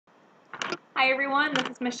Hi everyone, this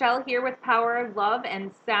is Michelle here with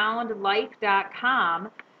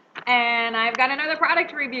powerofloveandsoundlife.com, and I've got another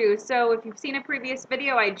product review. So if you've seen a previous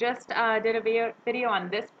video, I just did a video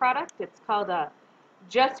on this product. It's called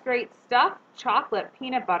Just Great Stuff Chocolate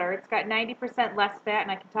Peanut Butter. It's got 90% less fat,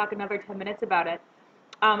 and I can talk another 10 minutes about it.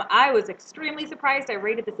 I was extremely surprised. I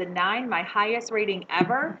rated this a 9, my highest rating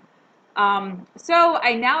ever. So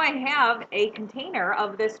now I have a container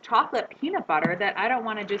of this chocolate peanut butter that I don't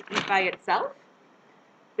want to just eat by itself.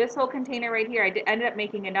 This whole container right here, I ended up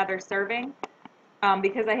making another serving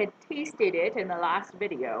because I had tasted it in the last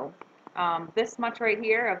video. This much right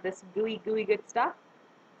here of this gooey good stuff.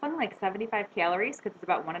 It's only like 75 calories because it's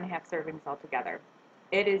about 1.5 servings altogether.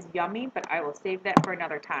 It is yummy, but I will save that for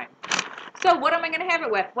another time. So what am I going to have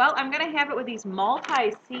it with? Well, I'm going to have it with these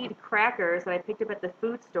multi-seed crackers that I picked up at the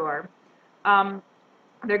food store.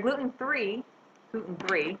 They're gluten-free.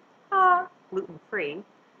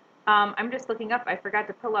 I'm just looking up. I forgot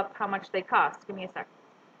to pull up how much they cost. Give me a sec.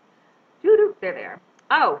 There they are.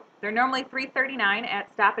 Oh, they're normally $3.39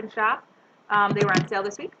 at Stop and Shop. They were on sale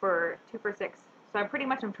this week for 2 for $6. So I'm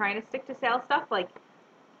trying to stick to sale stuff. Like,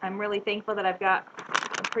 I'm really thankful that I've got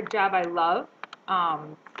a job I love.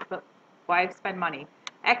 But why spend money?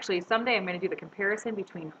 Actually, someday I'm going to do the comparison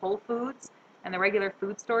between Whole Foods and the regular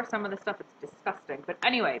food store. Some of the stuff is disgusting. But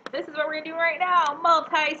anyway, this is what we're going to do right now.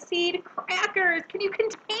 Multi-seed crackers. Can you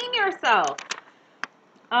contain yourself?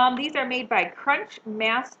 These are made by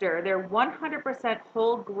Crunchmaster. They're 100%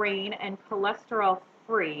 whole grain and cholesterol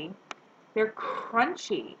free. They're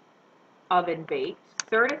crunchy, oven baked,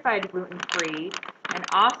 certified gluten-free, and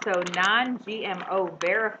also non-GMO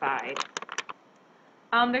verified.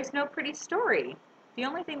 There's no pretty story. The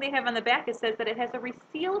only thing they have on the back says that it has a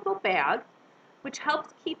resealable bag, which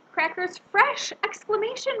helps keep crackers fresh!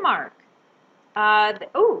 Exclamation mark.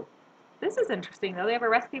 Oh, this is interesting though. They have a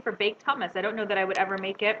recipe for baked hummus. I don't know that I would ever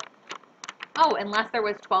make it. Oh, unless there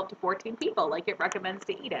was 12 to 14 people, like it recommends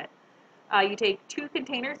to eat it. You take 2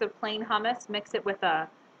 containers of plain hummus, mix it with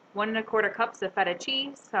 1 1/4 cups of feta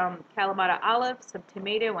cheese, some Kalamata olives, some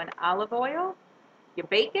tomato and olive oil. You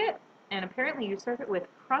bake it, and apparently you serve it with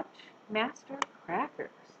Crunchmaster crackers.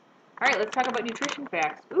 All right, let's talk about nutrition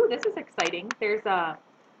facts. Ooh, this is exciting. There's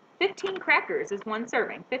 15 crackers is 1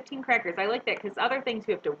 serving. 15 crackers. I like that because other things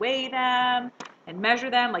you have to weigh them and measure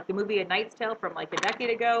them, like the movie A Knight's Tale from like a decade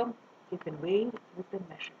ago. You've been weighed, you've been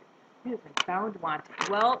measured. You've been found wanting.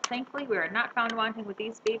 Well, thankfully, we are not found wanting with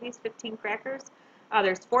these babies, 15 crackers.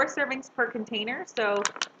 There's 4 servings per container, so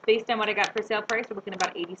based on what I got for sale price, we're looking at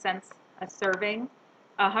about 80 cents a serving.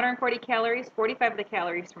 140 calories, 45 of the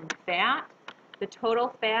calories from fat. The total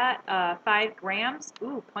fat, 5 grams.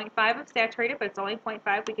 Ooh, 0.5 of saturated, but it's only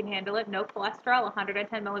 0.5. We can handle it. No cholesterol,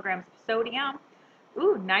 110 milligrams of sodium.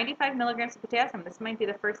 Ooh, 95 milligrams of potassium. This might be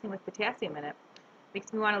the first thing with potassium in it.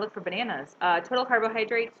 Makes me want to look for bananas. Total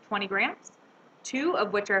carbohydrates, 20 grams, 2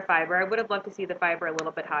 of which are fiber. I would have loved to see the fiber a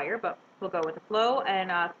little bit higher, but we'll go with the flow.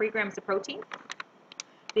 And 3 grams of protein.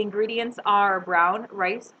 The ingredients are brown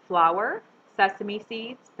rice flour, sesame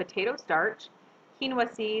seeds, potato starch, quinoa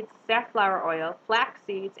seeds, safflower oil, flax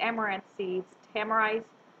seeds, amaranth seeds, tamari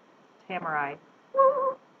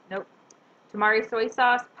soy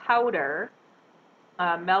sauce, powder,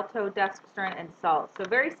 maltodextrin, and salt. So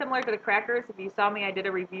very similar to the crackers. If you saw me, I did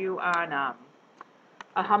a review on a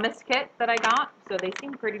hummus kit that I got. So they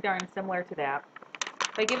seem pretty darn similar to that.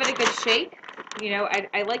 If I give it a good shake, you know,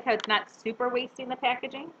 I like how it's not super wasting the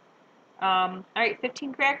packaging. All right,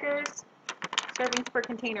 15 crackers, servings per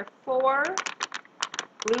container 4,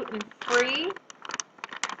 gluten-free,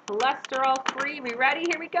 cholesterol-free. We ready?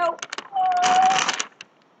 Here we go.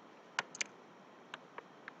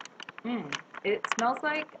 It smells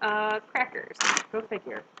like crackers. Go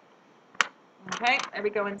figure. Okay, there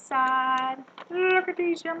we go inside. Look at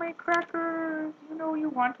these yummy crackers. You know you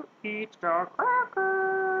want to eat the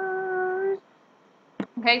crackers.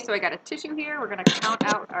 Okay, so I got a tissue here. We're going to count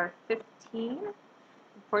out our 15.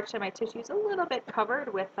 Unfortunately, my tissue is a little bit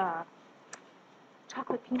covered with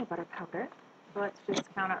chocolate peanut butter powder. So let's just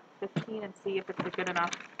count out 15 and see if it's good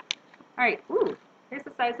enough. All right, ooh, here's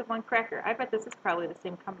the size of 1 cracker. I bet this is probably the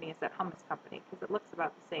same company as that hummus company because it looks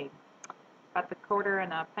about the same. About the quarter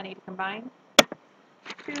and a penny to combine.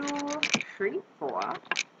 2, 3, 4,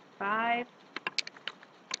 5.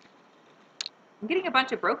 I'm getting a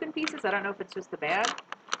bunch of broken pieces. I don't know if it's just the bag.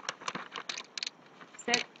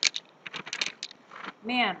 6.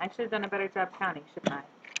 Man, I should have done a better job counting, shouldn't I?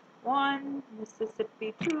 1,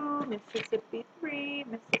 Mississippi 2, Mississippi 3,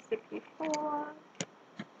 Mississippi 4,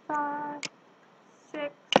 5,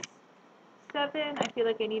 6, 7. I feel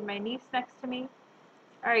like I need my niece next to me.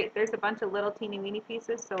 All right, there's a bunch of little teeny weeny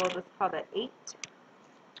pieces, so we'll just call that 8,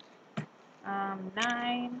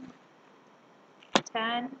 9,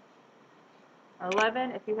 10,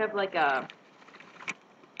 11. If you have like a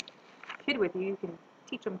kid with you, you can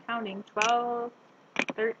teach them counting. 12,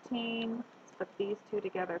 13. Let's put these two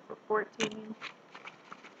together for 14.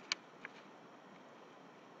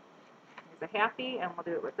 Here's a halfie, and we'll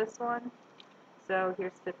do it with this one. So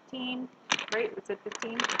here's 15, right? We said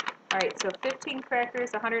 15. All right, so 15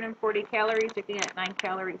 crackers, 140 calories. You can get 9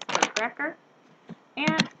 calories per cracker.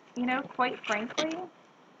 And, you know, quite frankly,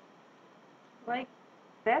 like,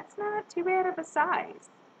 that's not too bad of a size.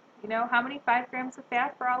 You know, how many 5 grams of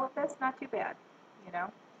fat for all of this? Not too bad, you know.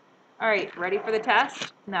 All right, ready for the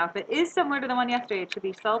test? Now, if it is similar to the one yesterday, it should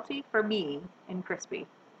be salty for me and crispy.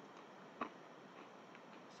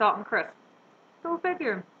 Salt and crisp. Go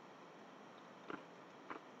figure.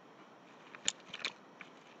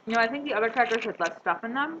 You know, I think the other crackers had less stuff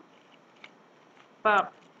in them,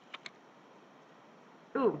 but,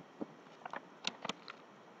 ooh.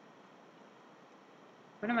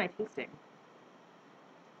 What am I tasting?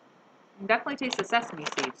 You can definitely taste the sesame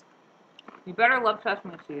seeds. You better love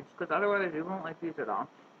sesame seeds, because otherwise you won't like these at all.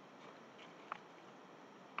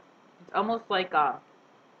 It's almost like, I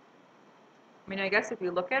mean, I guess if you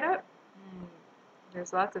look at it,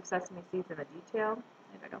 there's lots of sesame seeds in the detail.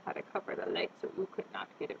 And I know how to cover the light so you could not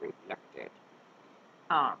get it reflected.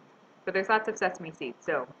 But there's lots of sesame seeds,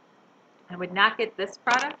 so I would not get this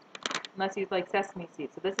product unless you like sesame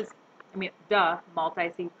seeds. So this is, I mean,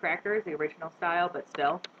 multi-seed crackers, the original style, but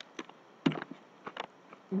still.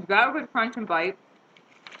 It's got a good crunch and bite.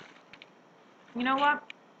 You know what?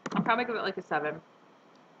 I'll probably give it like a 7.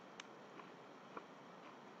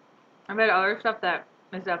 I've had other stuff that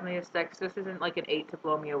is definitely a 6. This isn't like an 8 to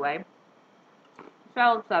blow me away.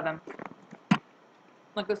 Solid 7.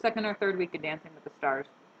 Like the second or third week of Dancing with the Stars.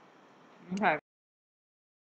 Okay.